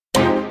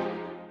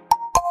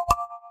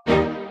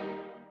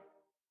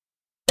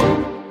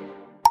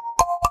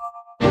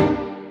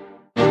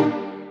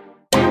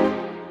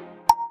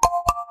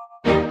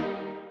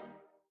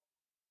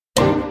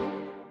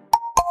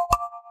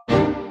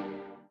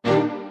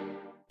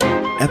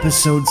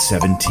Episode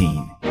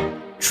 17,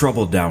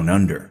 Trouble Down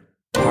Under,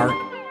 Part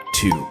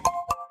 2.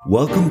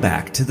 Welcome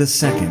back to the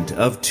second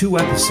of 2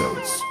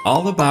 episodes,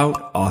 all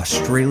about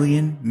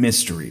Australian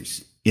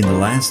mysteries. In the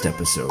last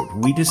episode,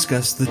 we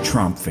discussed the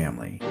Tromp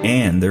family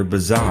and their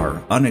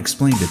bizarre,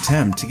 unexplained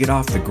attempt to get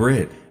off the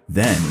grid.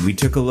 Then we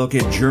took a look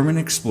at German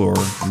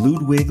explorer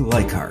Ludwig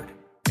Leichhardt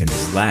and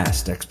his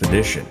last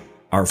expedition.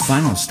 Our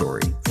final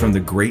story, from the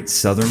Great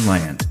Southern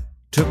Land,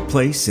 took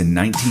place in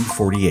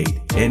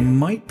 1948 and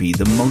might be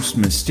the most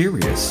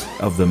mysterious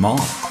of them all.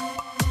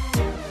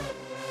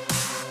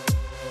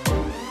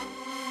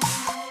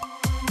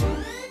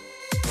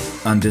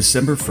 On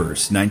December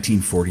 1st,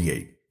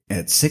 1948,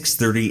 at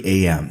 6:30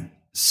 a.m.,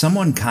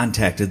 someone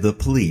contacted the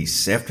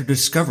police after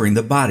discovering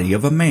the body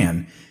of a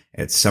man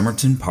at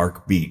Somerton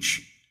Park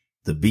Beach.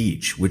 The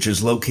beach, which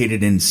is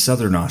located in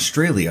southern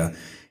Australia,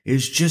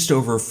 is just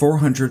over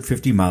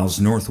 450 miles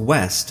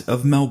northwest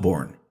of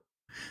Melbourne.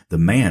 The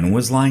man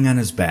was lying on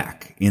his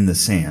back in the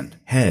sand,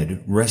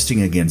 head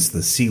resting against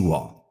the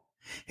seawall.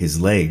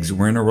 His legs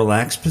were in a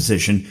relaxed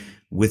position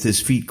with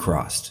his feet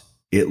crossed.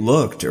 It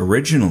looked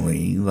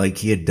originally like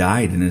he had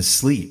died in his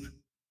sleep.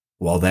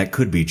 While that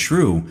could be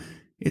true,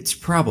 it's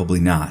probably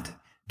not.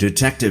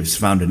 Detectives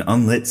found an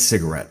unlit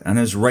cigarette on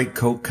his right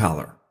coat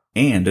collar,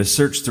 and a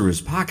search through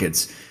his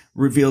pockets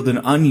revealed an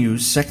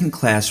unused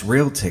second-class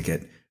rail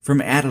ticket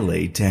from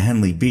Adelaide to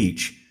Henley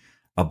Beach,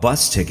 a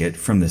bus ticket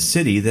from the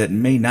city that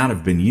may not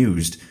have been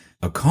used,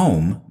 a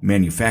comb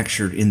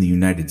manufactured in the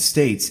United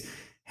States,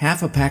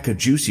 half a pack of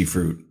juicy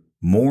fruit,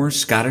 more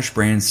Scottish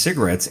brand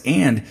cigarettes,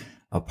 and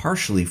a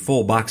partially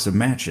full box of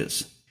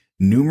matches.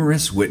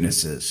 Numerous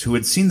witnesses who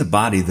had seen the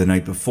body the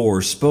night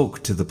before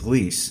spoke to the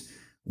police.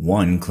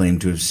 One claimed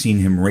to have seen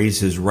him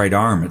raise his right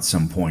arm at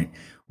some point,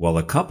 while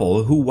a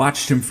couple who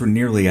watched him for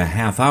nearly a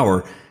half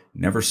hour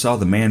never saw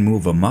the man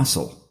move a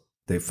muscle.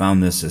 They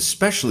found this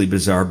especially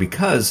bizarre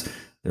because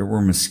there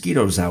were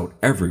mosquitoes out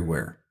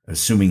everywhere.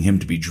 Assuming him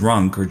to be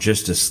drunk or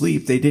just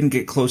asleep, they didn't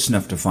get close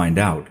enough to find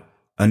out.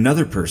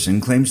 Another person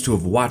claims to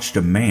have watched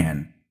a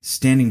man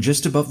standing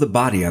just above the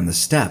body on the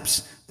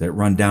steps that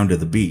run down to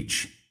the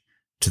beach.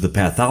 To the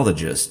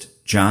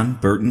pathologist, John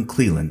Burton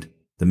Cleland,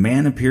 the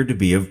man appeared to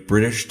be of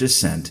British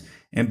descent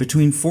and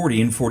between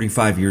 40 and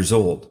 45 years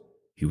old.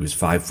 He was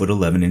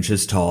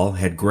 5'11" tall,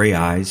 had gray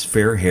eyes,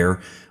 fair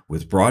hair,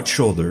 with broad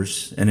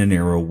shoulders and a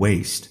narrow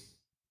waist.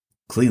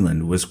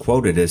 Cleland was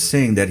quoted as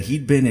saying that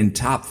he'd been in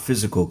top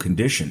physical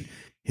condition.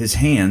 His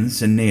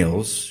hands and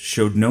nails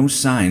showed no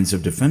signs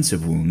of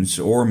defensive wounds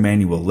or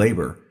manual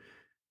labor.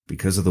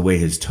 Because of the way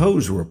his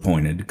toes were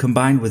pointed,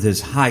 combined with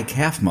his high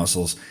calf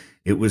muscles,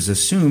 it was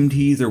assumed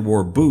he either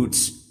wore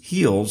boots,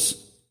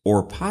 heels,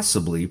 or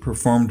possibly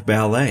performed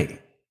ballet.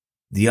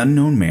 The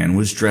unknown man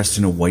was dressed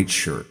in a white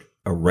shirt,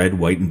 a red,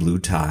 white, and blue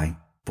tie,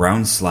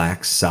 brown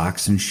slacks,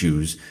 socks, and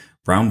shoes,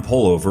 brown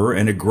pullover,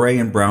 and a gray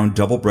and brown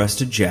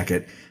double-breasted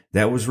jacket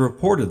that was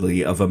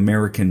reportedly of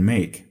American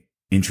make.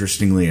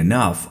 Interestingly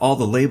enough, all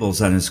the labels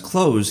on his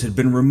clothes had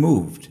been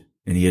removed,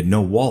 and he had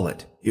no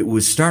wallet. It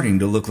was starting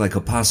to look like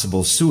a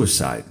possible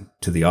suicide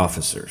to the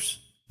officers.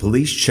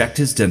 Police checked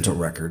his dental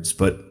records,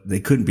 but they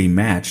couldn't be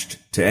matched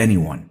to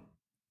anyone.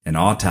 An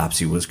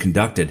autopsy was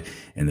conducted,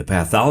 and the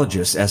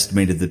pathologist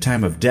estimated the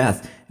time of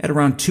death at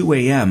around 2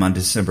 a.m. on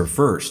December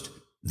 1st.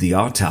 The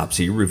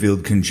autopsy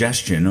revealed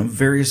congestion of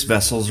various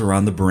vessels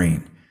around the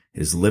brain.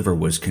 His liver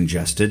was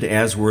congested,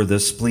 as were the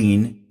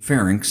spleen,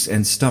 pharynx,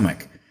 and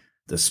stomach.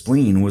 The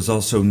spleen was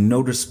also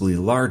noticeably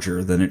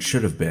larger than it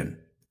should have been.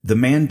 The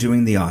man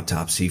doing the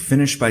autopsy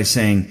finished by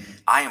saying,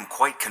 "I am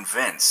quite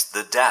convinced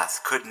the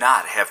death could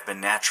not have been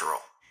natural."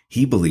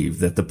 He believed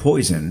that the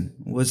poison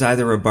was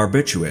either a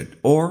barbiturate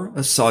or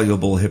a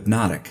soluble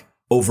hypnotic.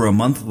 Over a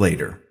month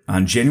later,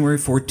 on January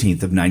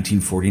 14th of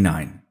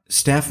 1949,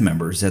 staff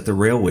members at the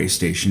railway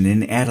station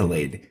in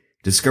Adelaide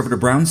discovered a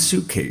brown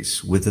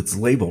suitcase with its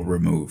label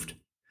removed.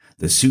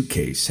 The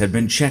suitcase had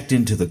been checked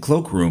into the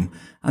cloakroom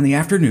on the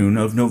afternoon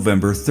of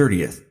November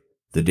 30th,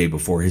 the day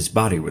before his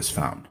body was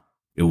found.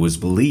 It was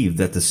believed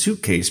that the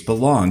suitcase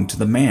belonged to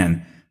the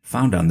man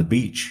found on the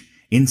beach.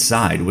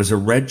 Inside was a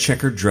red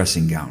checkered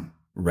dressing gown,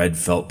 red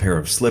felt pair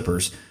of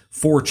slippers,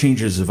 4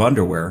 changes of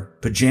underwear,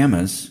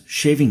 pajamas,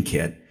 shaving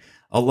kit,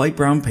 a light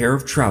brown pair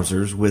of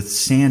trousers with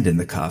sand in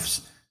the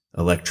cuffs,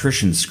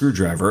 electrician's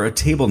screwdriver, a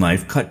table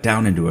knife cut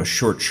down into a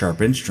short,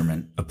 sharp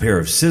instrument, a pair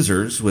of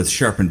scissors with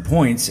sharpened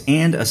points,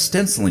 and a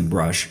stenciling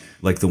brush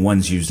like the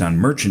ones used on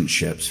merchant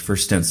ships for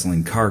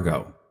stenciling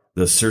cargo.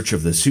 The search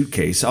of the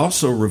suitcase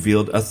also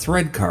revealed a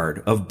thread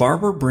card of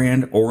Barbour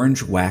brand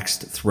orange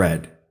waxed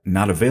thread,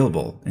 not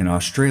available in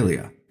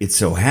Australia. It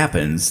so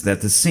happens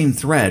that the same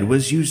thread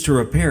was used to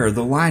repair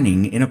the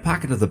lining in a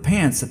pocket of the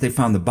pants that they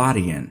found the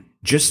body in,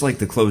 just like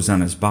the clothes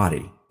on his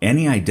body.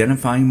 Any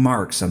identifying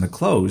marks on the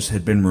clothes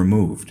had been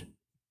removed.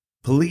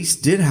 Police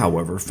did,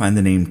 however, find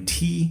the name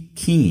T.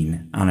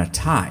 Keane on a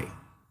tie,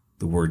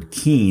 the word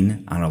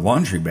Keane on a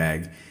laundry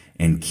bag,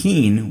 and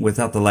Keane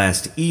without the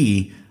last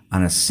E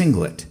on a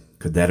singlet.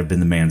 Could that have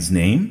been the man's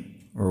name?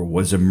 Or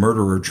was a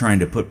murderer trying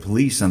to put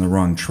police on the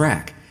wrong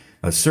track?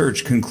 A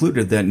search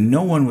concluded that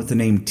no one with the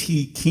name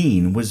T.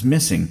 Keene was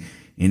missing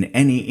in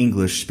any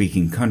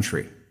English-speaking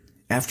country.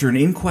 After an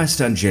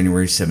inquest on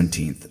January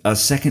 17th, a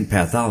second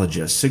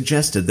pathologist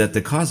suggested that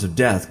the cause of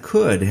death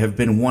could have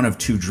been one of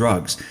two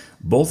drugs,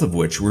 both of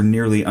which were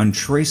nearly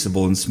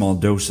untraceable in small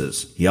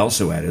doses. He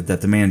also added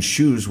that the man's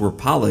shoes were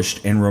polished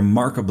and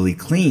remarkably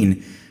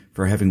clean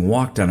for having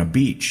walked on a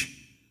beach.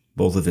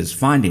 Both of his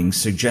findings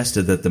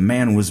suggested that the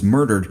man was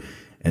murdered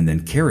and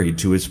then carried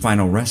to his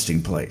final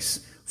resting place.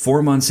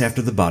 4 months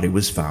after the body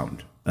was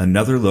found,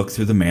 another look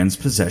through the man's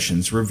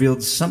possessions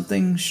revealed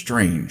something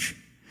strange.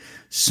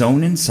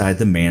 Sewn inside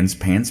the man's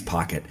pants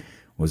pocket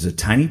was a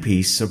tiny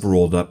piece of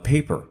rolled-up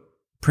paper.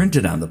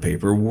 Printed on the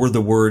paper were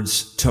the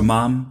words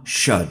Tamam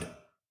Shud.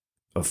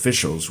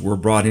 Officials were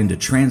brought in to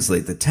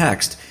translate the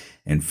text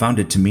and found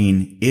it to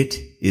mean "it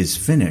is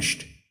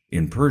finished"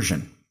 in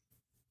Persian.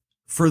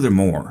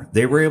 Furthermore,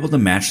 they were able to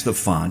match the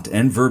font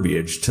and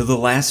verbiage to the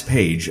last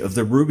page of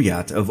the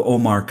Rubaiyat of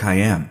Omar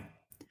Khayyam.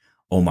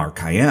 Omar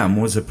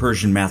Khayyam was a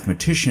Persian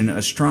mathematician,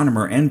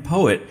 astronomer, and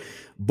poet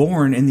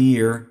born in the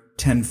year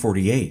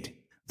 1048.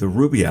 The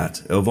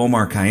Rubaiyat of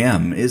Omar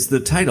Khayyam is the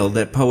title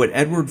that poet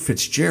Edward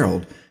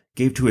Fitzgerald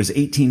gave to his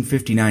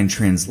 1859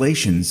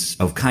 translations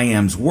of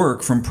Khayyam's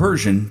work from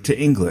Persian to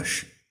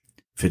English.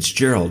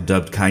 Fitzgerald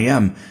dubbed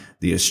Khayyam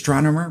the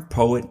astronomer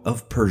poet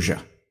of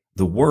Persia.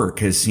 The work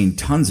has seen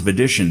tons of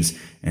editions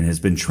and has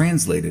been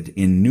translated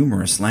in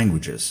numerous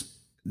languages.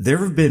 There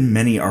have been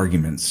many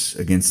arguments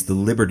against the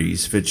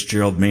liberties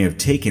Fitzgerald may have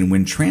taken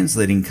when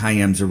translating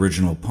Khayyam's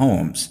original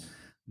poems.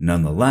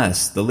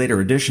 Nonetheless, the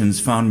later editions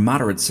found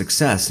moderate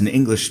success in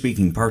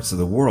English-speaking parts of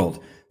the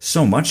world,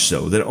 so much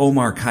so that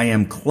Omar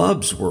Khayyam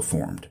clubs were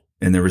formed,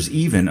 and there was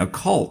even a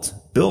cult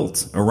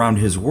built around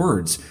his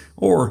words,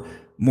 or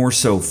more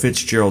so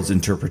Fitzgerald's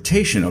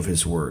interpretation of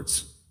his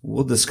words.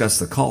 We'll discuss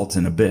the cult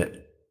in a bit.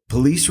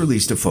 Police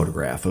released a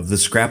photograph of the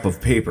scrap of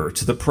paper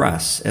to the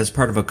press as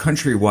part of a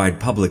countrywide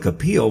public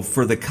appeal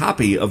for the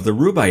copy of the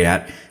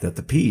Rubaiyat that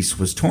the piece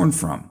was torn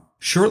from.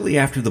 Shortly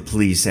after the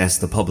police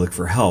asked the public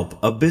for help,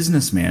 a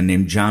businessman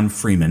named John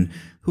Freeman,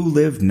 who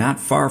lived not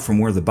far from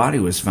where the body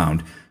was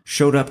found,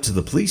 showed up to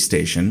the police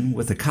station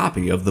with a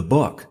copy of the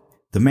book.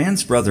 The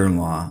man's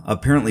brother-in-law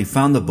apparently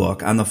found the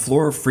book on the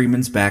floor of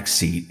Freeman's back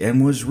seat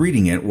and was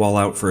reading it while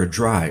out for a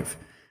drive.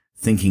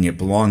 Thinking it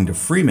belonged to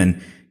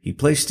Freeman, he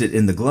placed it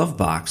in the glove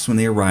box when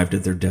they arrived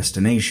at their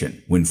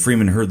destination. When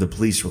Freeman heard the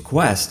police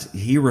request,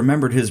 he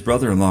remembered his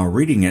brother-in-law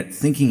reading it,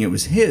 thinking it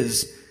was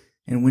his,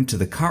 and went to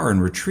the car and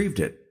retrieved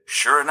it.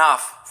 "Sure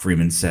enough,"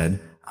 Freeman said,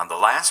 "on the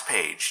last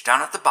page,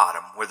 down at the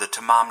bottom, where the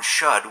Tamam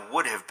Shud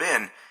would have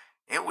been,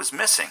 it was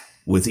missing."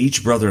 With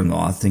each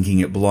brother-in-law thinking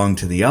it belonged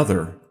to the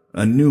other,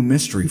 a new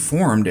mystery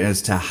formed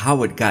as to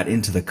how it got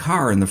into the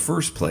car in the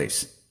first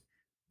place.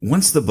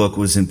 Once the book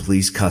was in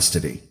police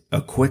custody,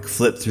 a quick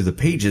flip through the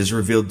pages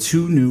revealed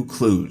two new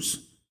clues.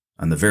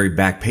 On the very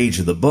back page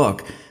of the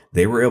book,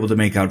 they were able to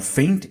make out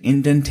faint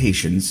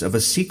indentations of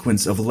a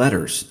sequence of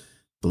letters,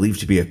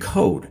 believed to be a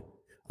code,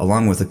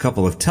 along with a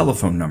couple of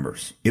telephone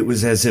numbers. It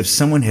was as if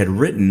someone had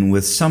written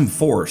with some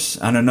force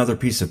on another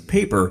piece of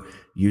paper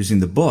using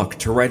the book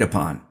to write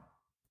upon.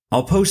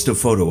 I'll post a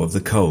photo of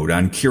the code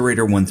on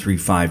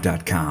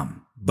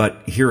curator135.com,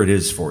 but here it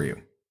is for you.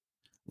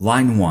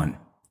 Line 1.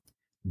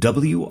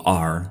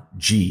 WRGOABABD.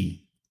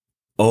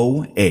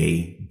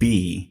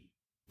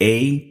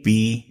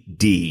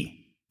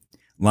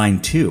 Line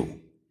 2.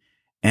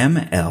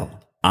 MLIAOI.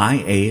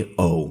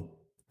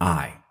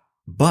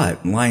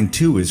 But line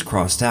 2 is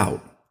crossed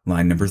out.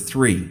 Line number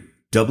 3.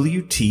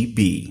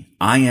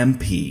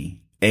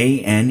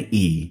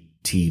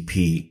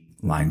 WTBIMPANETP.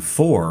 Line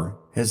 4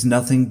 has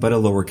nothing but a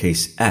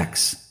lowercase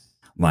x.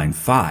 Line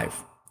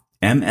 5.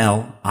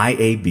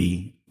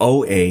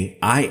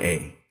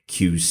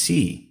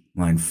 MLIABOAIAQC.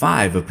 Line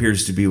 5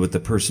 appears to be what the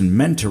person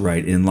meant to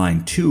write in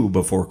line 2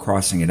 before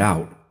crossing it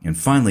out. And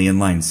finally, in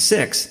line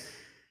 6,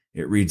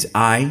 it reads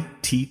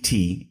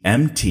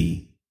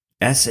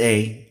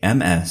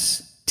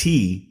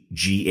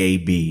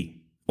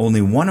ITTMTSAMSTGAB.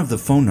 Only one of the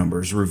phone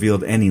numbers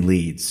revealed any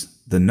leads.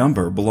 The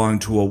number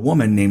belonged to a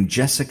woman named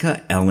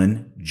Jessica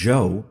Ellen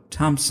Jo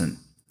Thompson.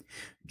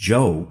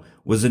 Jo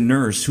was a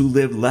nurse who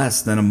lived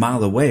less than a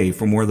mile away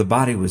from where the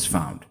body was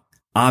found.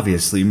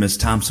 Obviously, Miss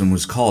Thompson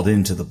was called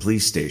into the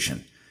police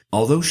station.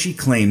 Although she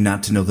claimed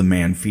not to know the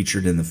man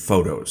featured in the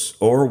photos,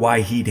 or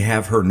why he'd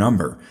have her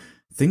number,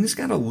 things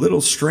got a little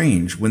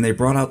strange when they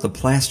brought out the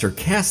plaster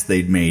cast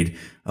they'd made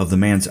of the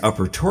man's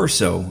upper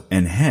torso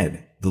and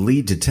head. The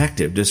lead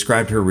detective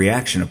described her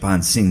reaction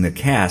upon seeing the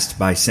cast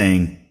by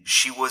saying,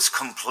 "She was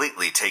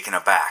completely taken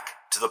aback,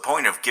 to the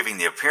point of giving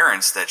the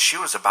appearance that she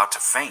was about to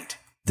faint."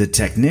 The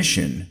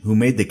technician who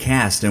made the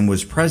cast and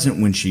was present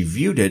when she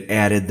viewed it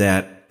added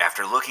that,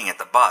 after looking at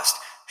the bust,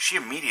 she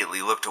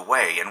immediately looked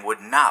away and would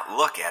not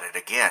look at it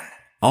again.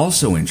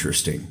 Also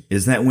interesting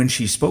is that when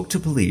she spoke to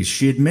police,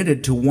 she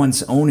admitted to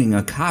once owning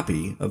a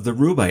copy of the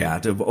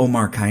Rubaiyat of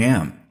Omar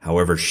Khayyam.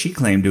 However, she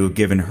claimed to have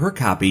given her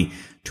copy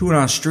to an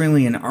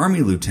Australian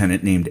Army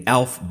lieutenant named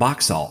Alf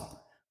Boxall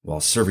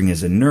while serving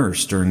as a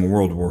nurse during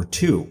World War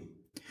II.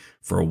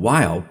 For a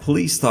while,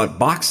 police thought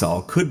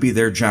Boxall could be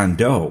their John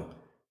Doe,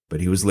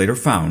 but he was later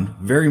found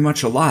very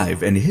much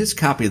alive, and his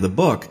copy of the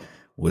book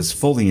was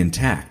fully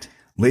intact.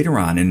 Later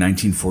on in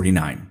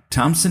 1949,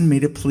 Thompson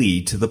made a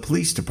plea to the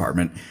police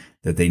department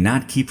that they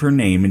not keep her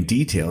name and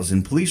details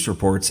in police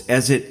reports,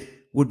 as it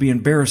would be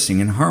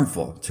embarrassing and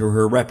harmful to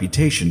her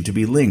reputation to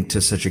be linked to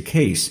such a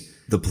case.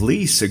 The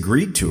police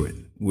agreed to it,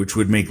 which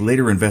would make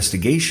later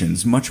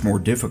investigations much more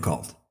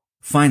difficult.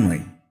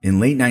 Finally, in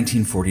late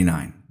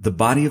 1949, the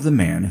body of the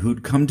man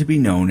who'd come to be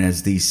known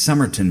as the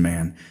Somerton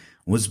Man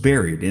was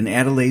buried in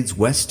Adelaide's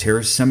West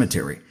Terrace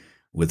Cemetery,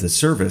 with a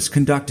service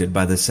conducted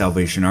by the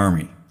Salvation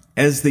Army.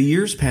 As the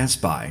years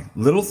passed by,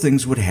 little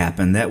things would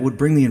happen that would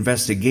bring the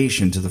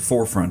investigation to the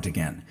forefront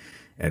again.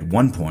 At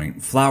one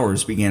point,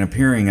 flowers began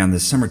appearing on the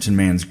Somerton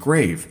man's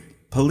grave.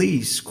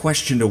 Police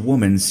questioned a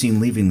woman seen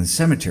leaving the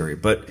cemetery,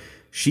 but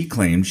she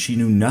claimed she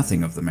knew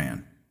nothing of the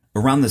man.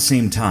 Around the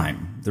same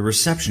time, the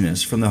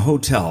receptionist from the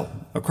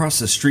hotel across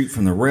the street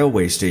from the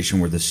railway station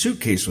where the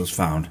suitcase was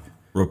found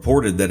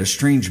reported that a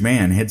strange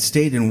man had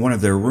stayed in one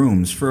of their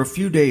rooms for a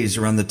few days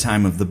around the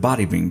time of the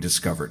body being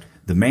discovered.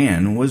 The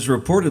man was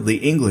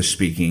reportedly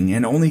English-speaking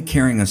and only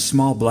carrying a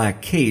small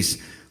black case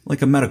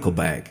like a medical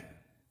bag.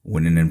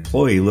 When an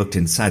employee looked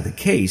inside the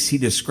case, he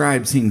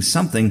described seeing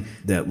something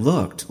that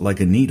looked like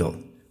a needle.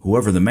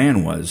 Whoever the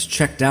man was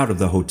checked out of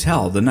the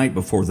hotel the night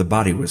before the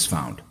body was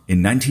found.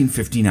 In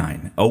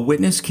 1959, a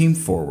witness came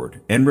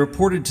forward and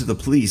reported to the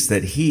police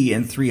that he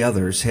and 3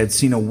 others had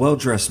seen a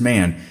well-dressed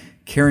man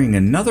carrying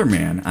another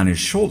man on his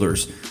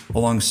shoulders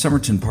along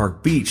Somerton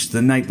Park Beach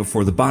the night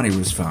before the body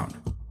was found.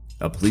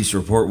 A police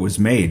report was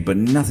made, but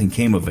nothing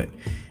came of it.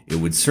 It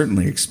would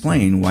certainly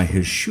explain why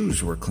his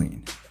shoes were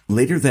clean.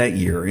 Later that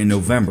year, in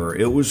November,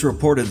 it was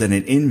reported that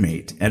an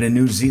inmate at a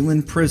New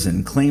Zealand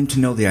prison claimed to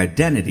know the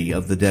identity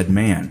of the dead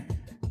man.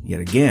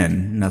 Yet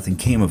again, nothing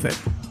came of it.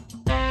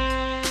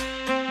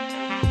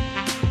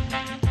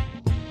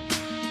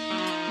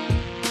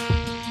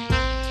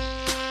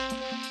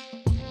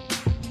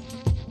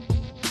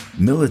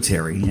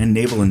 Military and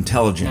naval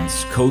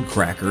intelligence, code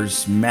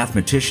crackers,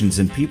 mathematicians,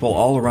 and people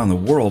all around the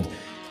world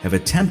have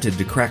attempted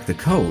to crack the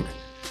code.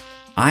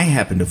 I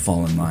happen to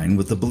fall in line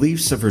with the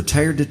beliefs of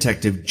retired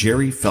detective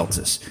Jerry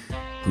Feltus,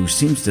 who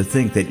seems to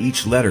think that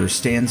each letter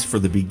stands for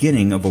the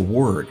beginning of a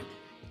word.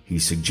 He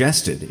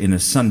suggested in a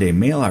Sunday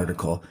Mail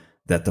article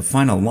that the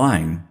final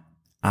line,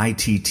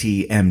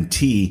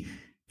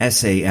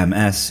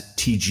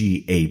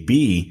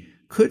 ITTMTSAMSTGAB,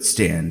 could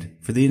stand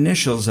for the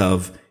initials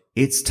of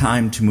 "It's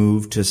time to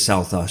move to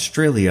South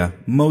Australia,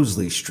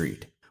 Mosley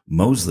Street."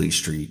 Mosley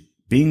Street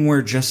being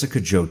where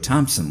Jessica Jo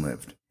Thompson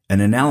lived. An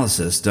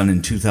analysis done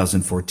in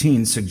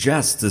 2014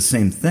 suggests the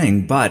same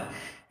thing, but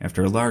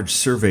after a large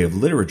survey of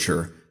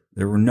literature,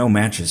 there were no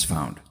matches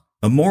found.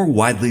 A more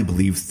widely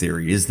believed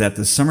theory is that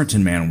the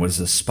Somerton man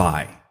was a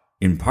spy,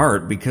 in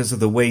part because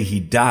of the way he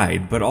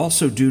died, but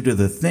also due to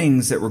the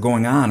things that were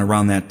going on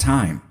around that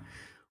time.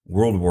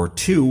 World War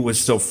II was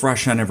still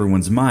fresh on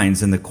everyone's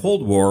minds, and the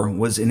Cold War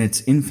was in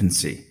its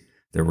infancy.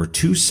 There were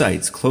 2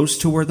 sites close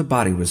to where the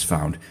body was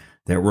found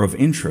that were of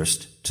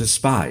interest to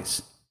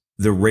spies: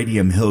 the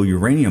Radium Hill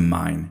uranium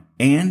mine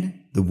and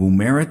the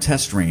Woomera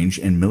Test Range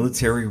and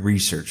Military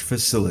Research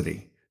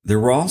Facility. There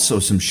were also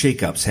some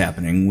shakeups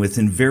happening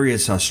within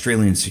various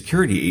Australian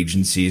security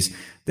agencies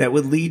that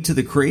would lead to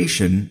the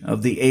creation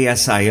of the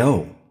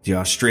ASIO, the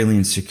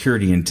Australian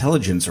Security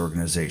Intelligence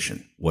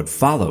Organization. What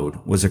followed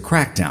was a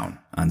crackdown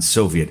on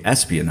Soviet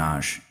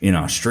espionage in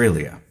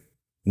Australia.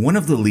 One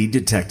of the lead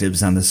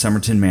detectives on the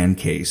Somerton Man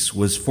case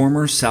was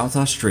former South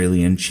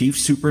Australian Chief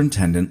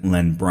Superintendent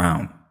Len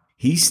Brown.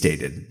 He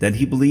stated that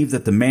he believed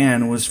that the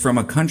man was from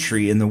a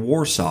country in the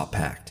Warsaw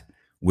Pact,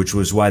 which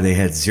was why they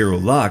had zero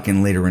luck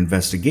in later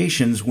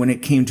investigations when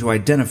it came to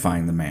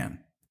identifying the man.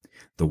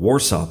 The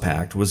Warsaw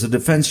Pact was a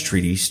defense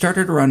treaty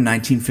started around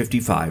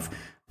 1955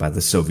 by the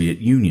Soviet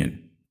Union.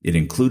 It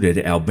included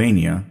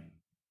Albania,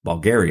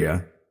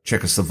 Bulgaria,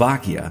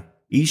 Czechoslovakia,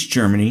 East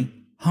Germany,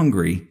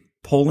 Hungary,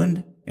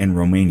 Poland, and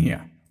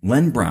Romania.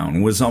 Len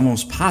Brown was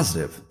almost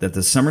positive that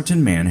the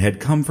Somerton man had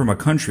come from a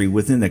country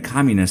within the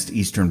Communist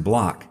Eastern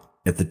Bloc.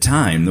 At the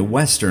time, the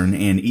Western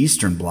and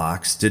Eastern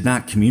blocs did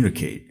not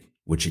communicate,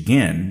 which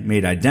again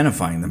made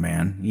identifying the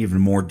man even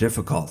more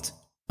difficult.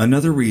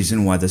 Another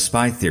reason why the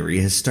spy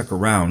theory has stuck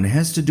around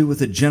has to do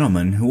with a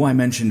gentleman who I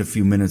mentioned a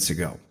few minutes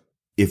ago.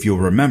 If you'll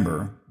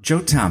remember,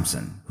 Jo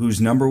Thompson,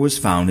 whose number was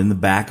found in the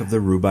back of the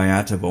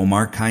Rubaiyat of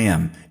Omar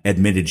Khayyam,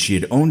 admitted she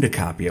had owned a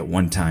copy at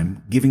one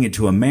time, giving it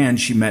to a man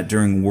she met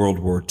during World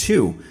War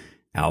II,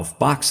 Alf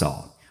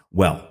Boxall.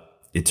 Well,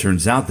 it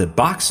turns out that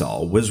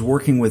Boxall was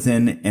working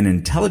within an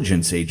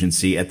intelligence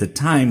agency at the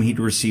time he'd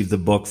received the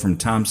book from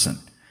Thompson.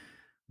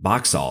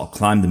 Boxall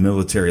climbed the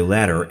military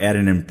ladder at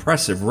an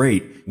impressive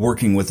rate,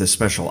 working with a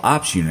special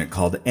ops unit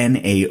called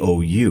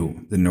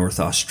NAOU, the North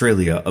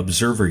Australia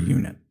Observer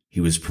Unit.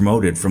 He was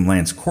promoted from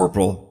Lance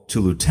Corporal to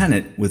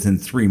Lieutenant within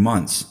 3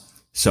 months.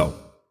 So,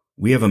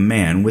 we have a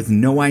man with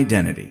no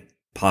identity,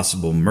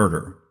 possible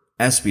murder,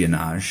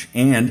 espionage,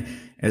 and,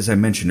 as I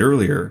mentioned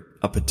earlier,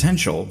 a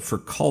potential for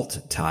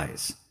cult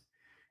ties.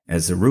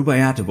 As the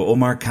Rubaiyat of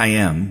Omar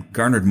Khayyam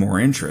garnered more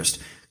interest,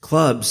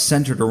 clubs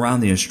centered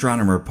around the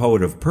astronomer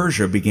poet of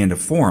Persia began to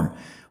form.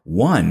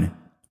 One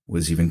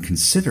was even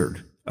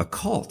considered a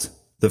cult.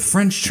 The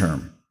French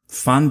term,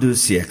 fin du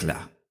siècle,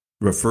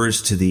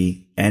 refers to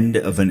the end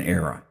of an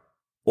era,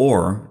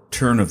 or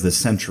turn of the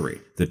century.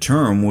 The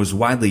term was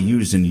widely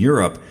used in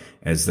Europe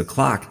as the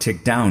clock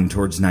ticked down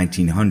towards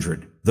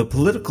 1900. The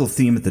political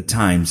theme at the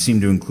time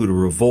seemed to include a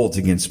revolt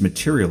against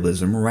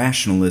materialism,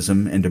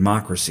 rationalism, and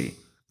democracy.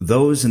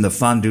 Those in the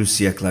fin du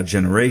siècle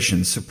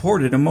generation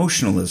supported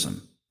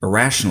emotionalism,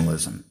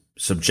 irrationalism,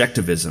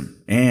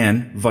 subjectivism,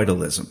 and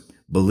vitalism.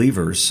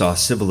 Believers saw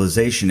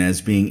civilization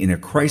as being in a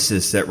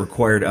crisis that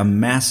required a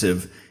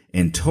massive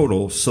and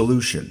total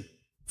solution.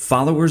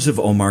 Followers of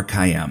Omar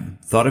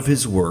Khayyam thought of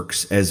his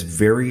works as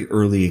very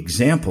early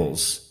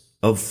examples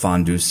of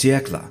fin du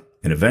siècle,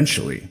 and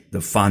eventually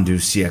the fin du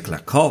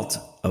siècle cult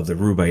of the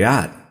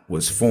Rubaiyat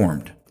was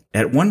formed.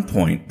 At one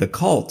point, the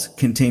cult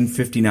contained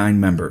 59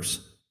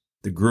 members.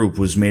 The group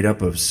was made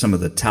up of some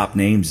of the top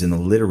names in the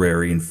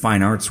literary and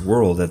fine arts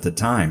world at the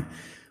time: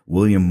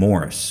 William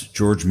Morris,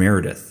 George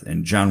Meredith,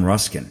 and John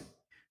Ruskin.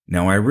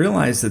 Now, I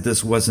realize that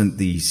this wasn't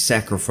the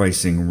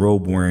sacrificing,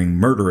 robe-wearing,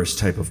 murderous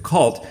type of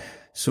cult,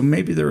 so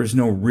maybe there is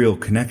no real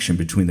connection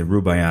between the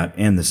Rubaiyat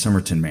and the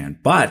Somerton Man.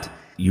 But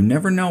you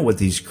never know what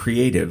these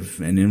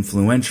creative and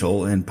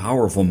influential and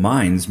powerful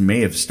minds may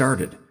have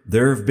started.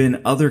 There have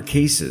been other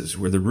cases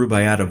where the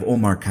Rubaiyat of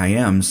Omar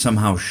Khayyam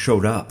somehow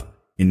showed up.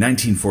 In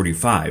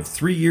 1945,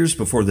 3 years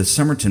before the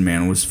Somerton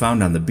Man was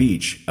found on the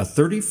beach, a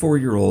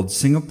 34-year-old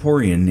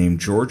Singaporean named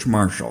George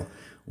Marshall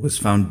was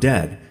found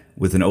dead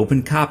with an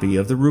open copy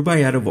of the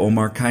Rubaiyat of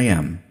Omar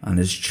Khayyam on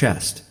his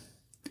chest.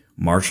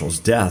 Marshall's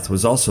death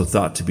was also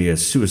thought to be a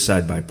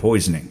suicide by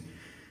poisoning.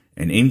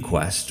 An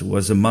inquest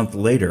was a month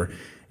later,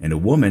 and a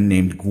woman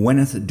named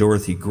Gwyneth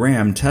Dorothy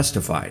Graham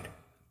testified.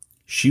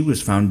 She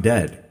was found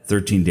dead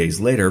 13 days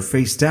later,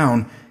 face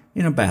down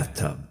in a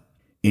bathtub.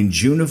 In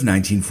June of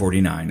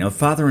 1949, a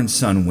father and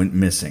son went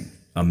missing.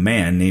 A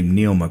man named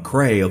Neil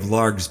McRae of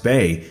Largs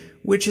Bay,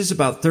 which is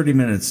about 30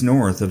 minutes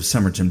north of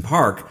Somerton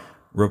Park,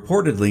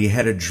 reportedly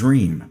had a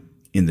dream.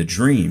 In the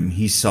dream,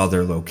 he saw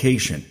their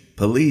location.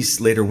 Police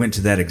later went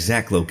to that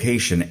exact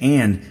location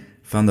and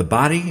found the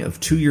body of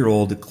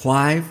 2-year-old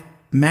Clive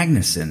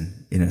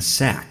Magnuson in a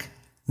sack.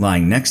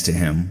 Lying next to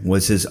him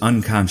was his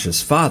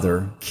unconscious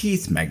father,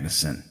 Keith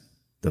Magnuson.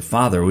 The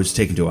father was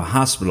taken to a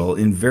hospital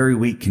in very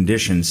weak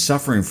condition,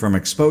 suffering from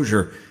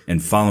exposure,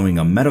 and following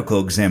a medical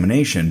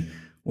examination,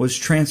 was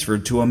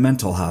transferred to a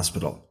mental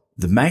hospital.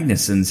 The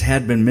Magnusons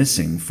had been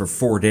missing for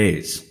 4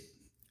 days.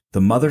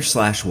 The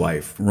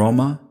mother/wife,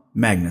 Roma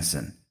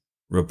Magnuson,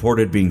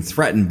 reported being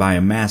threatened by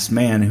a masked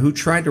man who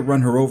tried to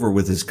run her over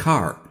with his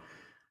car.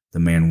 The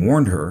man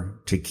warned her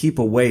to keep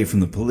away from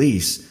the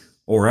police,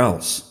 or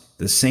else.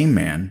 The same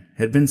man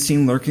had been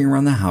seen lurking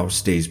around the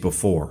house days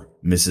before.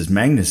 Mrs.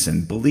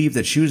 Magnuson believed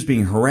that she was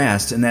being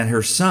harassed and that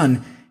her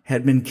son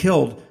had been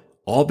killed,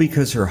 all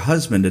because her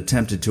husband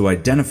attempted to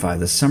identify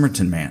the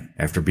Somerton Man.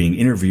 After being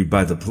interviewed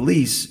by the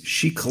police,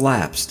 she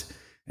collapsed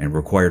and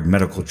required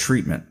medical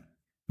treatment.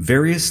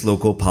 Various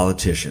local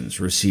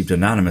politicians received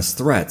anonymous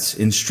threats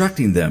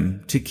instructing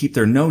them to keep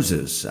their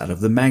noses out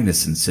of the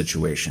Magnuson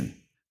situation.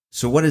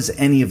 So what does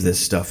any of this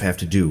stuff have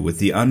to do with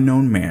the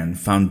unknown man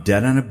found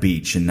dead on a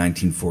beach in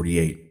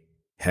 1948?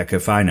 Heck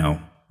if I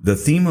know. The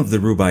theme of the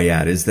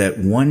Rubaiyat is that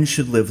one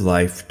should live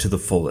life to the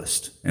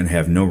fullest and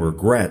have no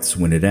regrets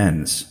when it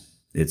ends.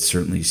 It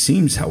certainly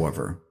seems,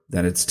 however,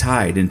 that it's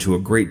tied into a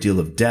great deal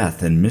of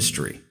death and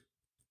mystery.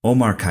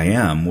 Omar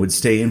Khayyam would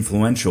stay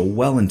influential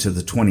well into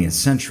the 20th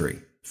century.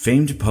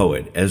 Famed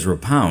poet Ezra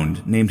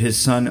Pound named his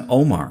son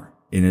Omar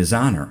in his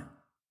honor.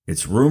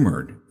 It's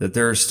rumored that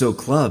there are still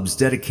clubs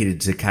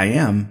dedicated to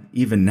Khayyam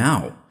even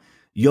now.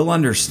 You'll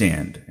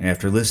understand,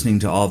 after listening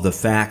to all the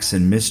facts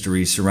and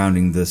mysteries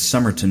surrounding the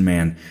Somerton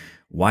Man,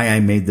 why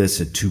I made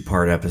this a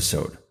 2-part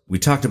episode. We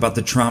talked about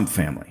the Tromp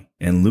family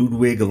and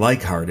Ludwig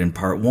Leichhardt in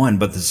part 1,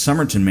 but the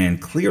Somerton Man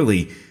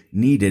clearly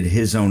needed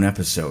his own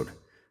episode.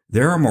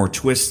 There are more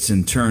twists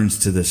and turns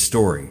to this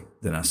story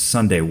than a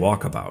Sunday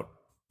walkabout.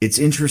 It's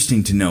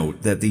interesting to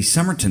note that the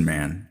Somerton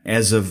Man,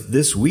 as of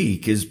this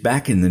week, is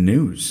back in the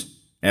news.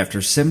 After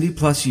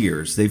 70-plus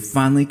years, they've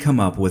finally come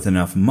up with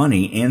enough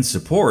money and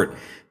support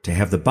to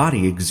have the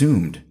body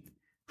exhumed.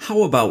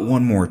 How about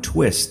one more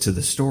twist to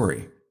the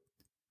story?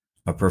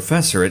 A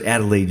professor at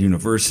Adelaide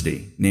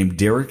University named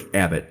Derek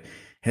Abbott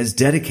has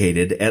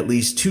dedicated at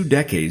least 2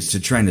 decades to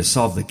trying to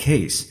solve the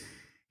case.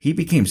 He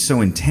became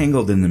so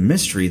entangled in the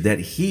mystery that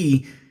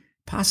he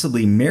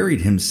possibly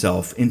married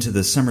himself into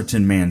the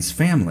Somerton Man's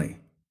family.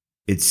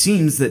 It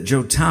seems that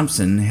Joe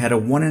Thompson had a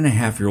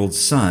 1.5-year-old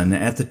son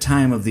at the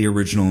time of the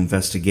original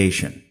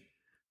investigation.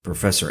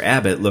 Professor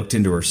Abbott looked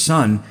into her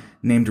son,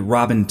 named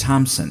Robin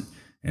Thompson,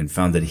 and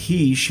found that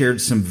he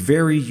shared some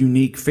very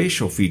unique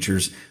facial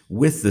features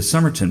with the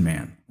Somerton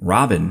Man.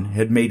 Robin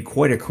had made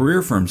quite a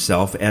career for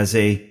himself as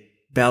a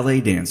ballet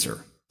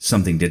dancer.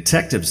 something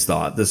detectives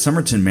thought the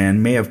Somerton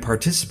man may have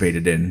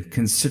participated in,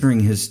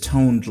 considering his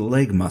toned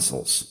leg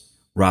muscles.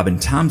 Robin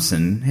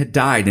Thompson had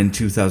died in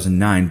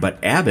 2009,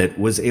 but Abbott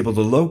was able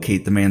to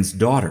locate the man's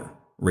daughter,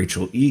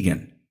 Rachel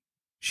Egan.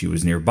 She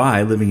was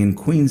nearby, living in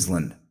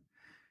Queensland.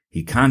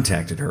 He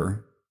contacted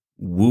her,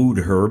 wooed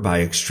her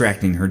by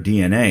extracting her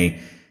DNA,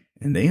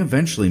 and they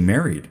eventually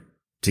married.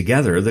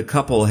 Together, the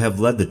couple have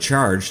led the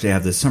charge to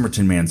have the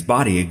Somerton man's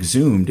body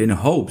exhumed in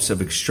hopes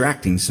of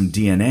extracting some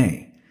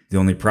DNA. The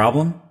only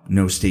problem?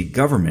 No state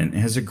government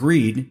has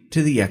agreed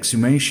to the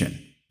exhumation.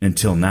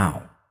 Until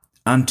now.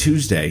 On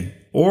Tuesday,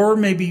 or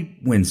maybe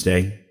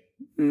Wednesday,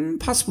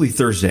 possibly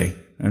Thursday.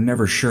 I'm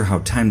never sure how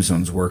time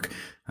zones work.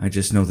 I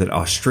just know that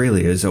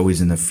Australia is always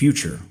in the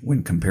future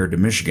when compared to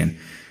Michigan.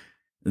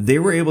 They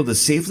were able to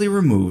safely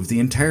remove the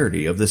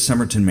entirety of the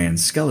Somerton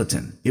man's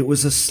skeleton. It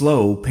was a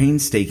slow,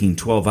 painstaking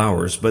 12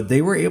 hours, but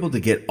they were able to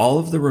get all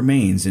of the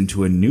remains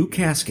into a new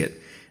casket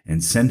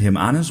and send him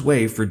on his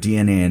way for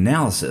DNA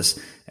analysis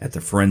at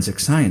the Forensic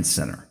Science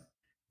Center.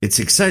 It's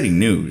exciting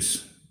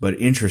news,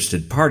 but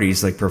interested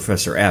parties like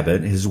Professor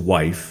Abbott, his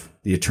wife,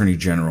 the Attorney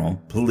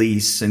General,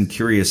 police, and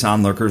curious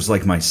onlookers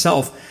like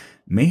myself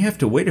may have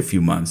to wait a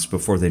few months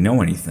before they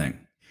know anything.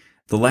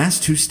 The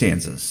last two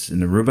stanzas in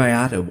the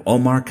Rubaiyat of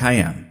Omar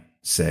Khayyam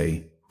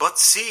say, "But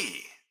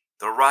see,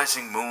 the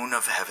rising moon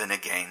of heaven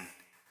again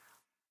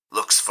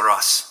looks for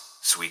us,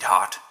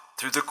 sweetheart,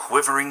 through the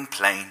quivering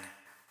plain.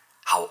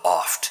 How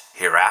oft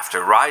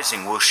hereafter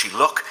rising will she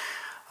look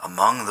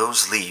among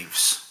those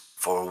leaves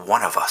for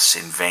one of us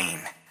in vain.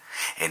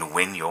 And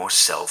when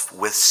yourself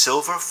with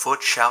silver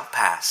foot shall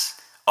pass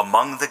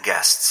among the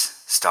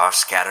guests, star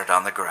scattered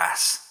on the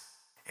grass,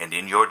 and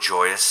in your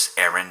joyous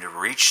errand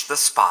reach the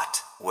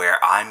spot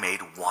where I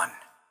made one,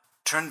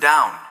 turn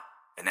down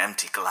an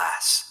empty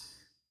glass."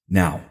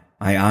 Now,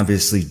 I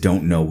obviously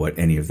don't know what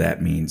any of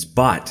that means,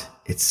 but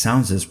it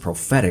sounds as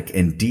prophetic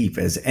and deep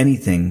as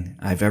anything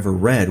I've ever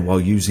read while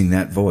using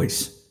that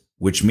voice,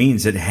 which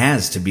means it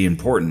has to be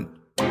important.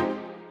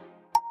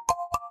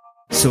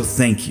 So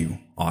thank you,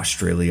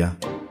 Australia.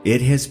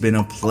 It has been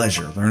a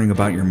pleasure learning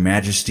about your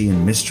majesty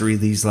and mystery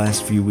these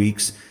last few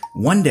weeks.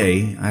 One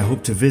day, I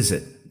hope to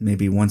visit,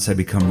 maybe once I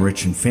become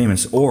rich and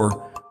famous, or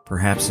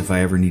perhaps if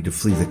I ever need to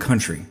flee the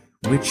country,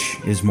 which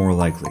is more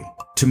likely.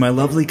 To my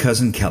lovely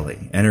cousin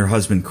Kelly and her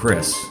husband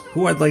Chris,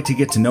 who I'd like to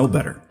get to know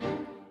better,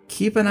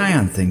 keep an eye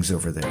on things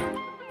over there.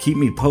 Keep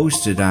me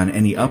posted on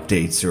any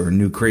updates or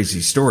new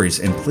crazy stories,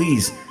 and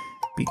please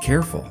be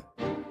careful.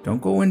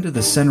 Don't go into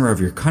the center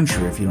of your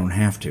country if you don't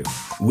have to.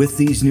 With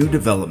these new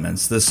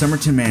developments, the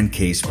Somerton Man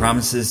case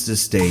promises to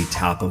stay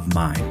top of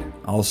mind.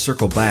 I'll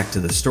circle back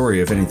to the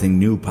story if anything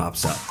new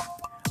pops up.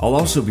 I'll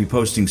also be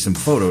posting some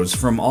photos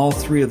from all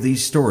three of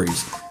these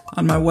stories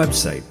on my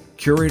website,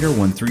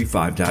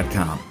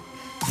 Curator135.com.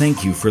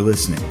 Thank you for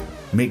listening.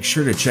 Make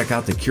sure to check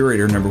out the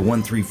Curator number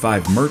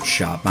 135 merch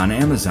shop on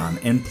Amazon.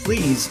 And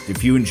please,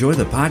 if you enjoy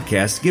the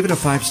podcast, give it a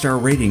 5-star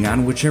rating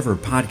on whichever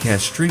podcast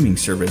streaming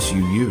service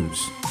you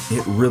use.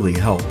 It really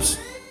helps.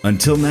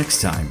 Until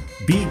next time,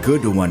 be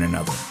good to one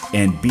another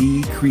and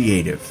be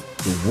creative.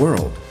 The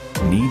world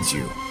needs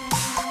you.